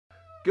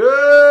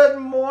Good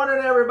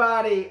morning,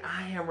 everybody.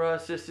 I am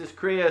Russ. This is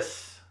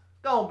Chris.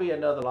 Gonna be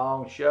another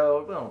long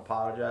show. Don't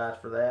apologize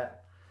for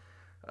that.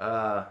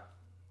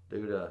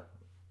 Due to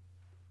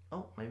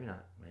maybe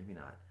not.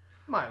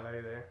 Might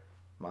lay there.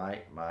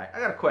 Might. I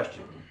got a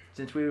question.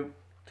 Since we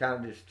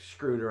kind of just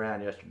screwed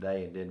around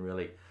yesterday and didn't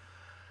really.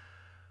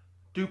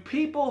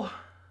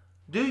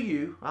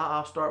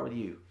 I'll start with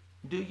you.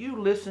 Do you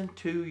listen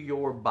to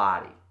your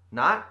body?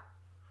 Not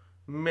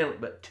mentally,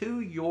 but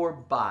to your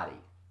body.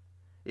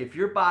 If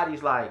your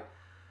body's like,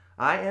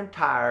 I am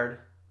tired,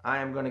 I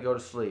am going to go to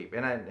sleep,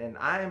 and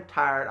I am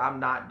tired, I'm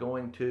not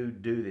going to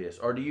do this.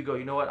 Or do you go,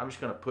 you know what, I'm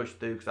just going to push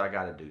through because I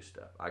got to do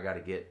stuff. I got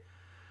to get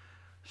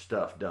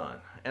stuff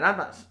done. And I'm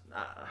not...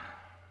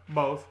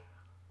 Both.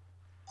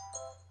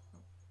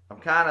 I'm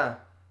kind of...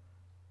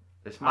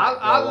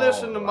 I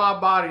listen to my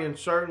body in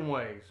certain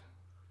ways.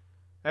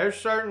 There's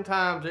certain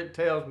times it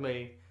tells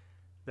me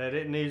that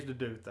it needs to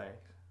do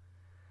things.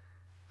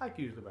 Like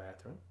use the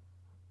bathroom.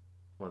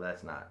 Well,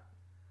 that's not...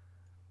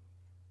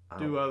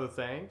 Do other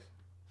things.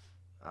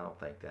 I don't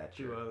think that's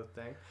do other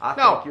things.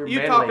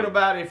 You're talking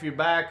about if your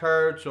back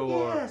hurts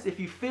or yes, if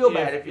you feel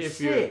bad, if you're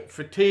sick, you're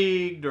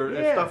fatigued or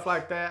stuff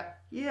like that.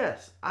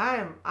 Yes,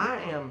 I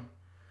am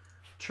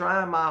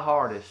trying my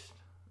hardest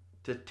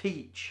to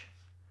teach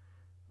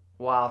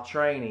while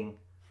training.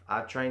 I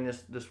train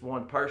this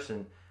one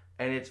person,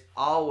 and it's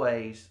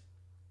always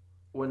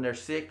when they're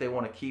sick, they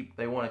want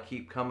to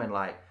keep coming.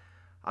 Like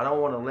I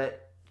don't want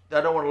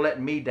to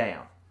let me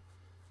down,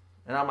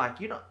 and I'm like,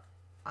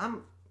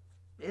 I'm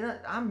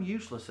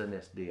useless in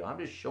this deal. I'm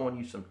just showing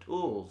you some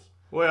tools.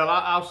 Well,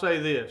 I'll say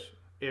this.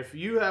 If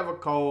you have a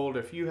cold,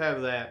 if you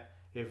have that,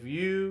 if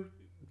you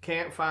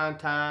can't find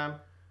time,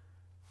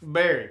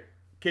 Barry,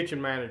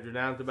 kitchen manager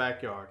down at the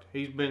backyard,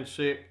 he's been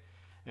sick,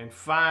 and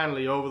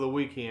finally over the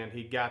weekend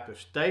he got to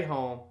stay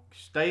home,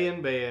 stay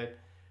in bed,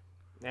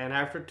 and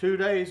after 2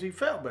 days he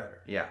felt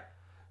better. Yeah.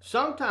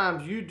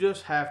 Sometimes you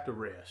just have to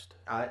rest.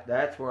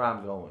 That's where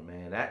I'm going,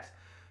 man. That's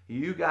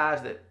you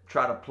guys that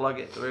try to plug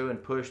it through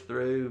and push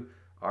through,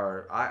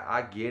 or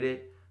I get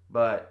it,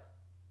 but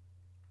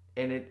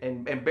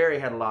and Barry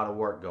had a lot of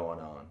work going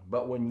on,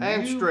 but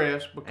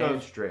stress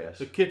because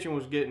the kitchen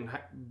was getting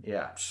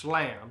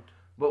slammed.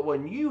 But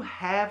when you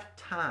have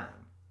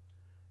time,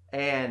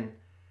 and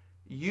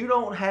you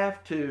don't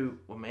have to,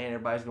 well, man,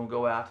 everybody's gonna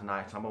go out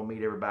tonight, so I'm gonna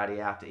meet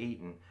everybody out to eat,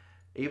 and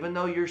even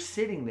though you're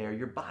sitting there,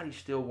 your body's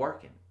still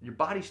working. Your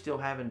body's still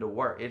having to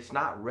work. It's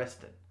not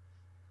resting.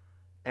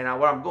 And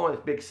what I'm going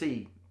with Big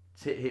C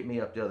hit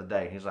me up the other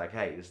day. He's like,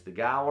 hey, this is the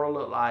guy I want to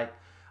look like.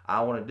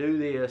 I want to do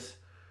this.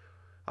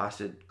 I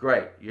said,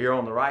 great. You're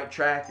on the right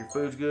track. Your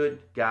food's good.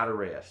 Got to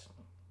rest.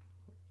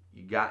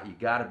 You got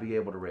to be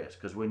able to rest.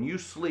 Because when you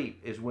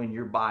sleep is when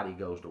your body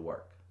goes to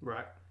work.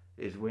 Right.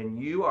 Is when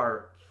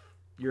your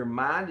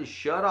mind is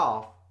shut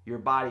off, your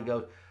body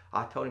goes.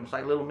 I told him it's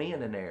like little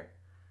men in there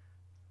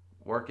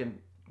working,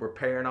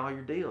 repairing all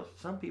your deals.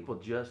 Some people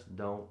just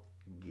don't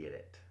get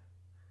it.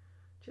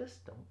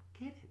 Just don't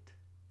get it.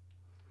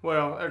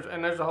 Well,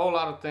 there's a whole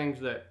lot of things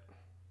that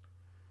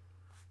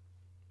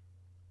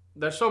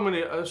there's so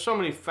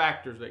many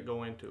factors that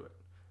go into it.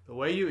 The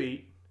way you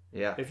eat.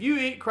 Yeah. If you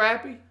eat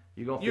crappy,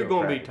 you're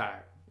gonna be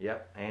tired.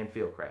 Yep, and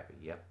feel crappy.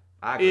 Yep.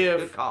 I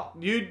agree. Good call.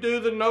 If you do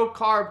the no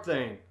carb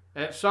thing,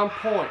 at some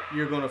point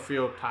you're gonna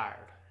feel tired.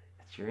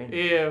 That's your end.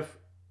 If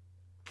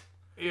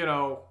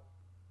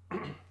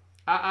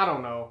I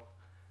don't know.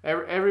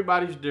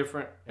 Everybody's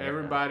different. Yeah.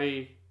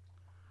 Everybody.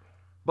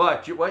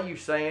 But what you're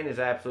saying is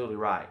absolutely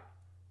right.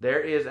 There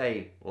is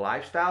a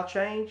lifestyle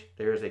change.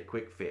 There is a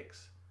quick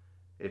fix.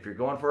 If you're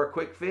going for a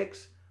quick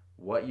fix,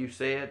 what you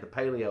said, the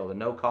paleo, the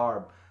no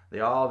carb,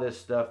 all this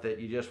stuff that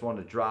you just want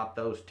to drop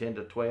those 10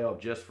 to 12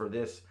 just for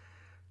this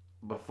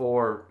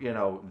before,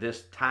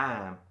 this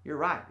time, you're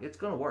right. It's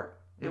going to work.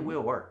 It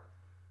will work.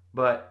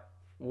 But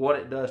what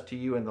it does to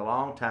you in the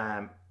long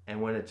time,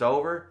 and when it's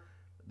over,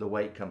 the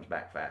weight comes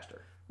back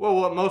faster. Well,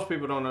 what most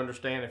people don't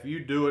understand, if you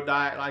do a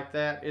diet like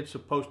that, it's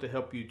supposed to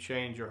help you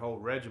change your whole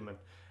regimen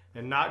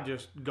and not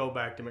just go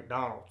back to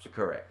McDonald's.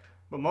 Correct.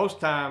 But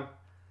most time,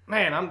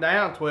 man, I'm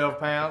down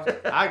 12 pounds.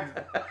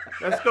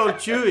 Let's go to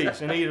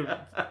Chewy's and eat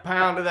a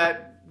pound of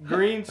that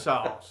green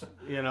sauce,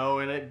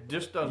 and it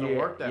just doesn't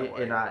work that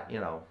way. And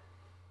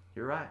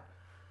you're right.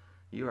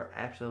 You are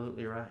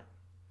absolutely right.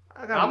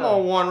 I'm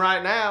on one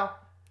right now.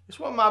 It's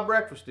what my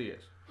breakfast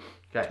is.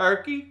 Okay.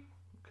 Turkey.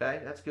 Okay,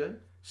 that's good.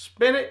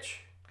 Spinach.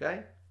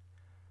 Okay.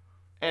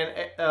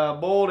 And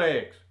boiled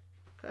eggs.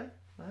 Okay.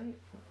 Let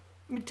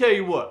me tell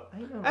you what.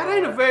 That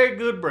ain't a very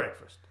good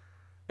breakfast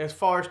as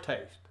far as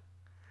taste.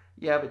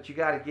 Yeah, but you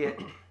got to get.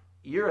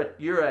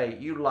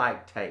 You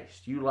like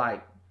taste. You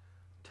like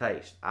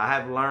taste. I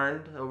have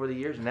learned over the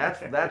years, and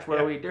that's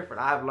where we differ.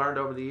 I've learned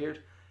over the years.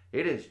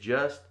 It is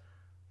just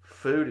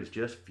food is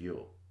just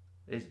fuel.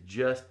 It's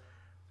just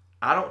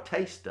I don't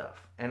taste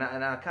stuff, and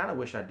I kind of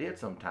wish I did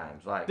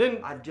sometimes. Like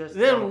then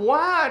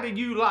why did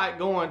you like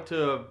going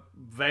to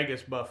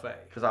Vegas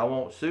buffet? Because I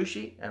want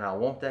sushi and I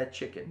want that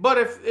chicken. But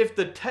if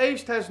the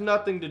taste has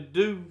nothing to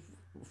do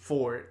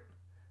for it,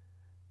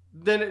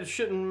 then it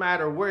shouldn't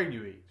matter where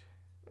you eat.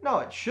 No,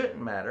 it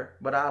shouldn't matter,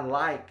 but I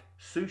like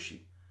sushi.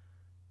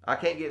 I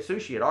can't get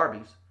sushi at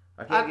Arby's.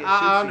 I can't get sushi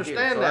I understand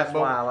here, so that, that's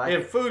but why I like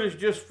if it. food is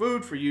just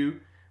food for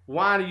you,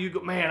 why do you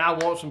go, man, I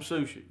want some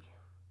sushi?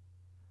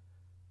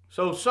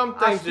 So some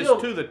things is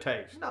to the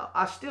taste. No,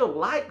 I still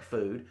like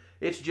food.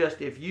 It's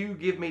just if you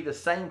give me the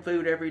same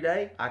food every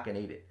day, I can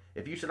eat it.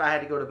 If you said I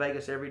had to go to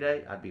Vegas every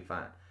day, I'd be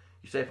fine.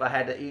 You say if I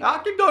had to eat... I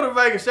could go to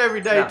Vegas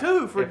every day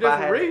too for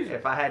different reasons.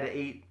 If I had to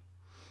eat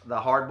the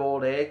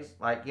hard-boiled eggs,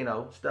 like,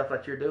 stuff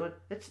that you're doing,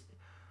 it's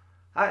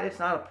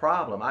not a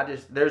problem. I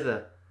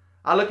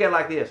look at it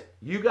like this.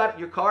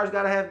 Your car's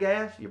got to have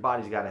gas. Your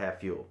body's got to have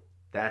fuel.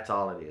 That's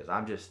all it is. I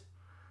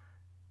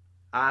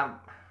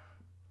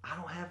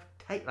don't have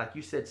taste. Like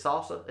you said,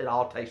 salsa, it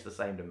all tastes the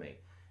same to me.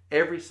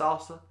 Every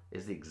salsa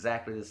is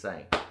exactly the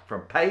same.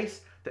 From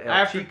paste to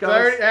El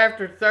Chico's.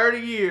 After 30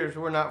 years,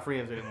 we're not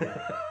friends anymore.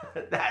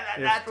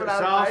 That's what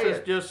I'm saying.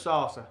 Salsa's just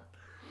salsa.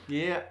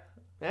 Yeah,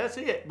 that's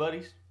it,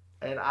 buddies.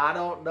 And I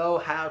don't know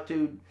how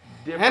to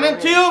And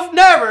until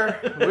never,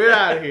 we're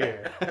out of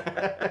here.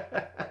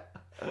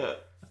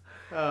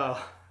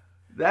 Oh.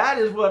 That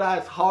is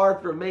it's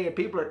hard for me. And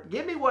people are,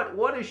 give me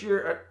what is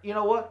your,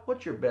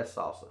 what's your best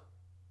salsa?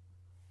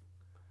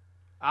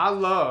 I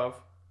love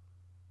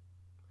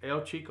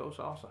El Chico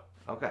salsa.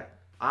 Okay.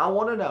 I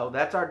want to know.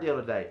 That's our deal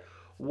today.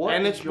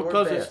 And it's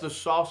because it's the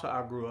salsa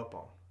I grew up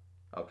on.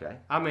 Okay.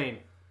 I mean,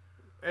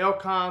 El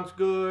Con's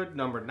good.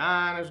 Number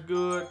 9 is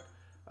good.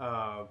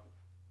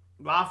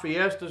 La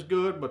Fiesta's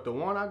good. But the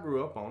one I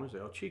grew up on is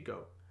El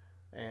Chico.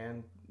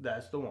 And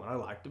that's the one I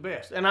like the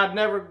best. And I'd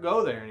never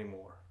go there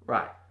anymore.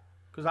 Right.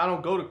 Because I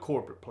don't go to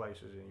corporate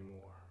places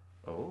anymore.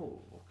 Oh,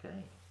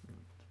 okay.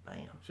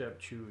 Bam. Except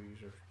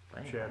Chewy's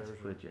or Cheddar's.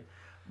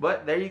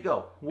 But there you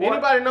go.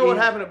 Anybody know what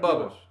happened at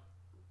Bubba's?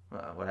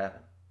 What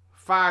happened?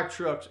 Fire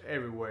trucks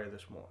everywhere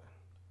this morning.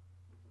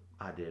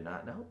 I did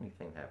not know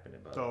anything happened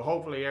at Bubba's. So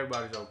hopefully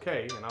everybody's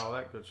okay and all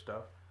that good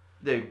stuff.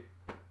 Dude.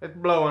 It's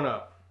blowing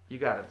up. You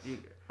got to...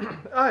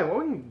 Hey, well,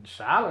 we can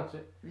silence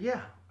it.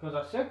 Yeah. Because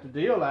I sent the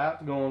deal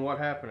out going what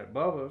happened at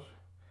Bubba's.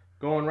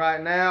 Going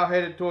right now,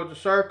 headed towards the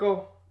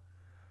circle.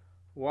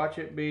 Watch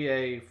it be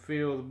a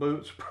Feel the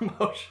Boots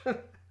promotion.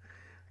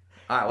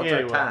 All right, what's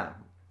our time?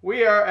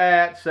 We are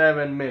at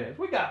 7 minutes.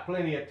 We got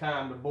plenty of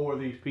time to bore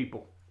these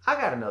people. I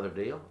got another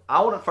deal.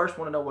 I first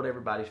want to know what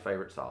everybody's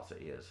favorite salsa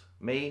is.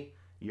 Me,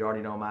 you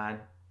already know mine.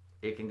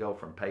 It can go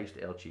from paste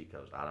to El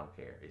Chico's. I don't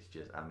care. It's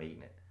just, I'm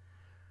eating it.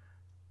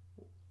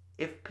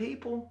 If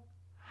people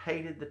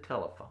hated the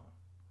telephone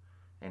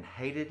and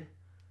hated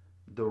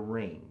the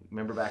ring,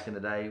 remember back in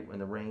the day when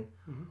the ring?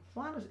 Mm-hmm.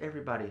 Why does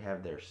everybody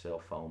have their cell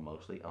phone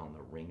mostly on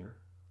the ringer?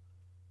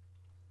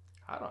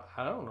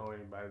 I don't know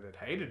anybody that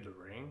hated the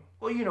ring.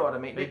 Well, you know what I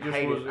mean.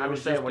 I'm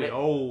just saying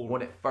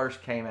when it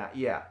first came out.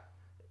 Yeah.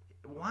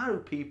 Why do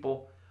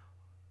people?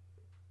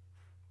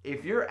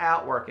 If you're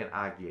out working,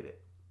 I get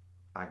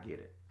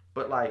it.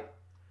 But like,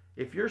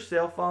 if your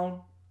cell phone,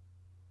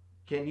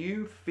 can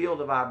you feel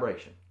the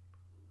vibration?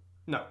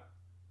 No.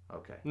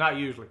 Okay. Not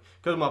usually,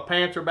 because my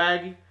pants are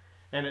baggy,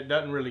 and it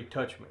doesn't really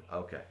touch me.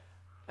 Okay.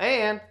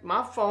 And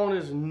my phone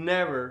is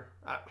never,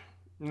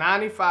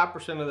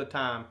 95% of the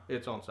time,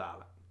 it's on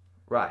silent.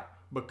 Right.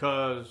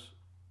 Because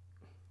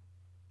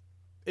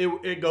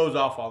it goes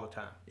off all the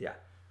time. Yeah.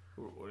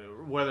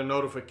 Whether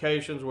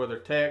notifications, whether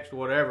text,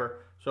 whatever.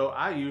 So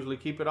I usually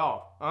keep it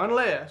off.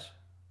 Unless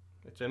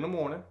it's in the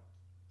morning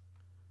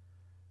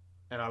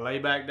and I lay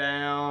back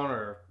down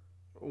or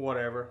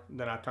whatever,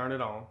 then I turn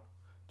it on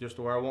just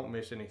to where I won't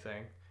miss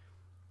anything.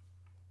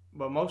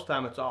 But most of the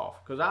time it's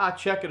off because I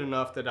check it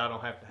enough that I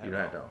don't have to have it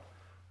on. Don't.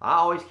 I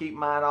always keep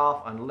mine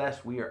off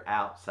unless we are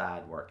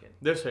outside working.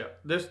 This helps.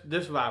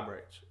 This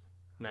vibrates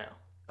now.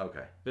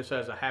 Okay. This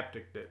has a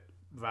haptic that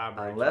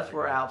vibrates. Unless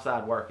we're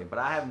outside working. But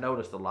I have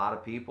noticed a lot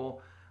of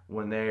people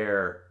when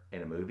they're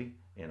in a movie,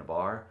 in a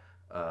bar,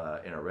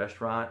 in a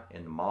restaurant,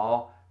 in the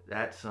mall,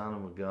 that son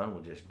of a gun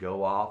will just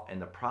go off.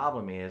 And the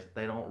problem is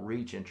they don't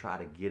reach and try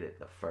to get it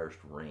the first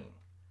ring.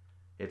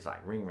 It's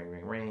like ring, ring,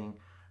 ring, ring,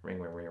 ring,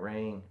 ring, ring,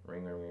 ring,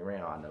 ring, ring, ring,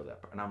 ring. Oh, I know that.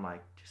 And I'm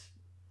like, just...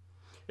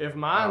 If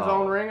mine's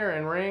on ringer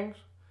and rings,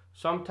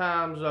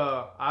 sometimes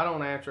I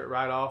don't answer it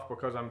right off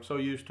because I'm so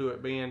used to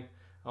it being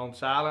on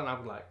silent.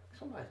 I'm like,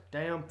 somebody's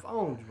damn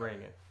phone's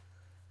ringing.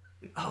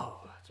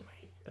 Oh, that's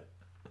me.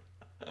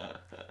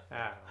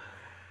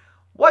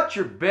 What's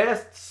your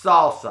best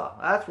salsa?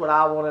 That's what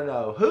I want to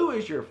know. Who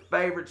is your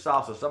favorite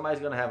salsa? Somebody's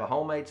going to have a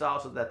homemade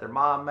salsa that their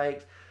mom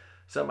makes.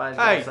 Somebody's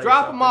going to say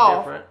drop something them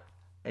off, different,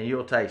 and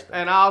you'll taste them.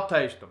 And I'll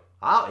taste them.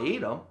 I'll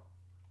eat them.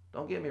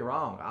 Don't get me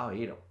wrong. I'll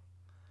eat them.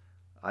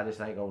 I just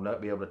ain't going to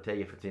be able to tell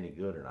you if it's any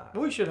good or not.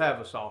 We should have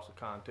a salsa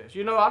contest.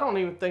 You know, I don't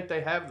even think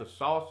they have the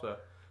salsa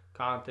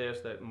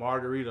contest at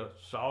Margarita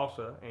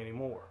Salsa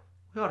anymore.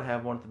 We ought to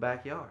have one at the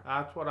backyard.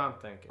 That's what I'm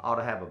thinking. Ought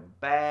to have a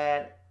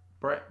bad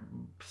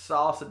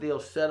salsa deal,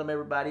 set them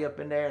everybody up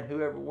in there, and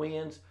whoever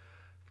wins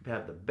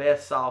have the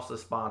best salsa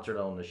sponsored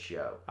on the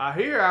show. I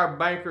hear our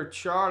banker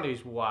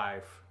Charlie's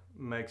wife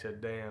makes a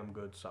damn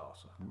good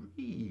salsa.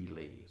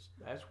 Really?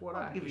 That's what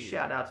I'll I give a hear.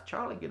 shout out to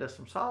Charlie. Get us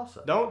some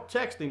salsa. Don't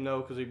text him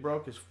though, because he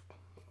broke his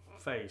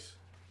face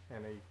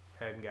and he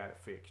hadn't got it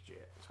fixed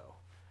yet. So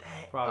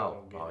Dang. probably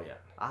won't get it.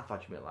 Yeah. I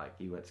thought you meant like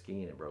he went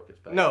skiing and broke his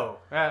face. No,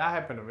 that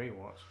happened to me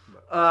once.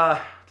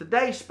 But.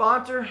 Today's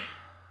sponsor,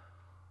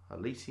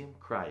 Elysium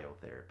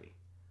Cryotherapy.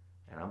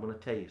 And I'm going to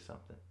tell you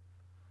something.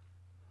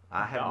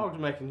 Dog's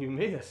making you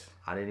miss.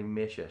 I didn't even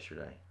miss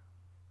yesterday.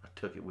 I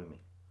took it with me.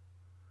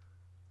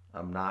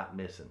 I'm not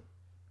missing.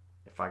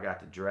 If I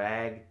got to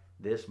drag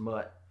this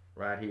mutt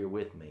right here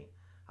with me,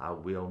 I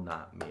will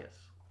not miss.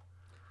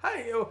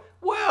 Hey,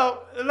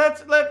 well,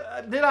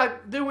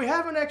 did we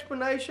have an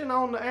explanation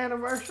on the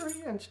anniversary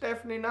and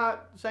Stephanie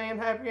not saying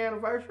happy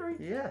anniversary?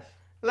 Yes.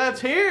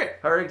 Let's hear it.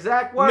 Her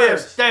exact words.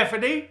 Miss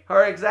Stephanie.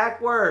 Her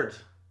exact words.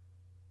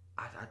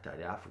 I tell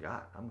you, I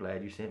forgot. I'm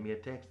glad you sent me a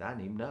text. I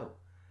didn't even know.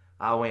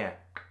 I went,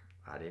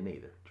 I didn't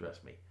either.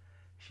 Trust me.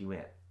 She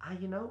went,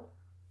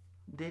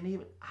 didn't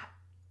even.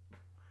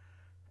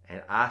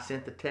 And I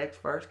sent the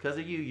text first because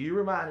of you. You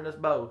reminded us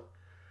both.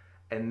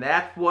 And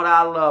that's what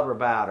I love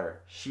about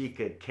her. She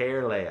could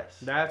care less.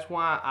 That's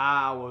why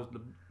I was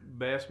the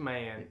best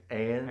man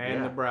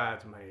and the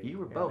bridesmaid. You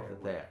were both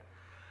at that.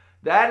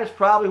 That is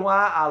probably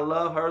why I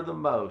love her the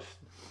most.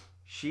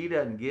 She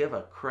doesn't give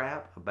a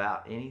crap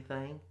about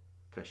anything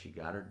because she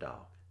got her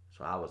dog.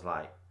 So I was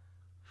like,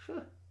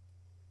 phew,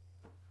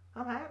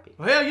 I'm happy.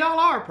 Well, y'all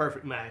are a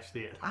perfect match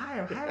then. I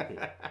am happy.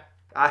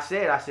 I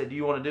said, do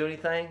you want to do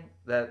anything?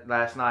 That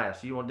last night, I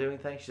said, you want to do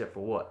anything? She said,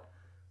 for what?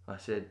 I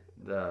said,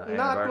 the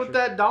Not anniversary. with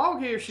that dog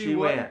here. She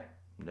went,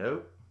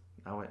 nope.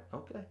 I went,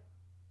 okay,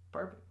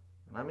 perfect.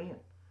 I'm in.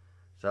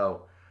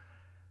 So,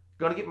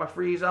 gonna get my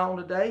freeze on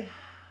today.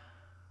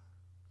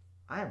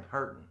 I am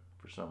hurting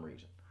for some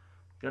reason.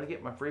 Gonna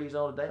get my freeze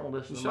on today. I'm gonna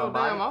listen to my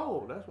body. So damn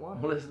old. That's why.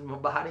 I'm gonna listen to my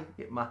body,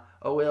 get my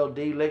OLD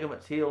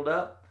ligaments healed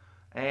up.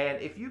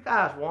 And if you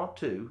guys want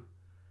to,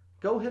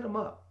 go hit them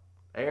up.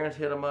 Aaron's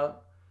hit them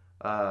up.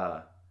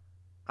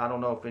 I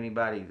don't know if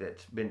anybody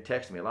that's been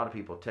texting me. A lot of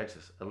people text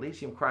us.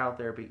 Elysium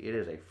Cryotherapy. It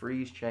is a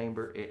freeze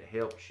chamber. It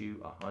helps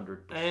you 100%.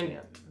 And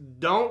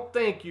don't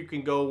think you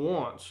can go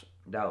once.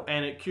 No.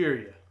 And it cure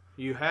you.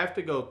 You have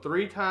to go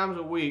 3 times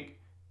a week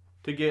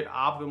to get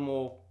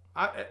optimal.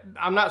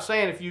 I'm not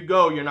saying if you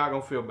go, you're not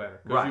going to feel better.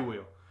 Because you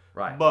will.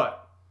 Right.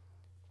 But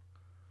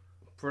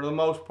for the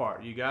most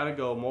part, you got to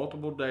go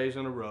multiple days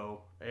in a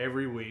row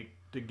every week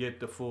to get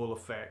the full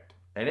effect.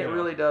 And it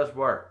really does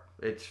work.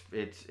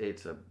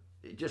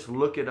 Just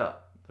look it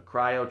up. The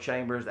cryo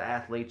chambers, the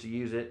athletes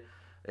use it,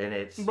 and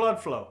it's blood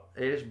flow.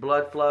 It is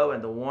blood flow,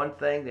 and the one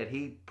thing that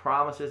he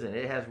promises, and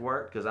it has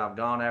worked because I've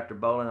gone after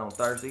bowling on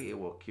Thursday, it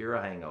will cure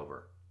a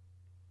hangover.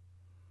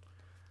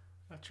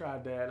 I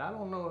tried that. I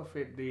don't know if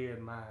it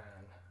did mine.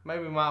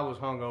 Maybe mine was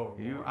hungover.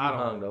 You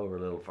hung over a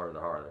little further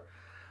harder.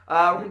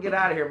 We're gonna get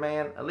out of here,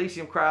 man.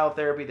 Elysium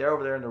Cryotherapy. They're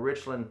over there in the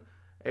Richland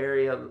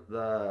area,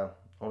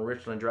 on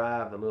Richland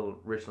Drive, the little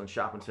Richland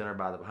shopping center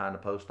behind the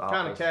post office.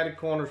 Kind of catty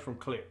corners from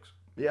Clicks.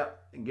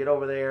 Yep. And get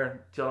over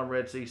there. Tell them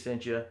Red Sea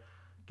sent you.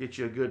 Get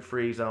you a good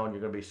freeze on. You're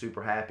going to be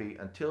super happy.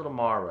 Until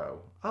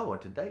tomorrow. Oh,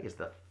 and today is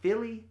the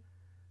Philly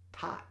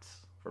Tots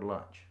for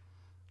lunch.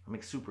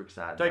 I'm super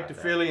excited Take about the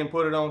that. Philly and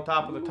put it on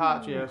top of the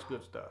tots. Yeah, that's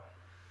good stuff.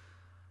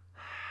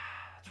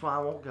 That's why I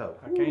won't go.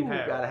 I can't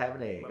have it. Got to have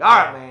an egg. Bye-bye.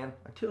 All right, man.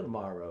 Until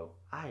tomorrow,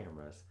 I am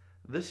Russ.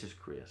 This is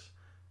Chris,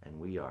 and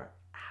we are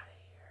out.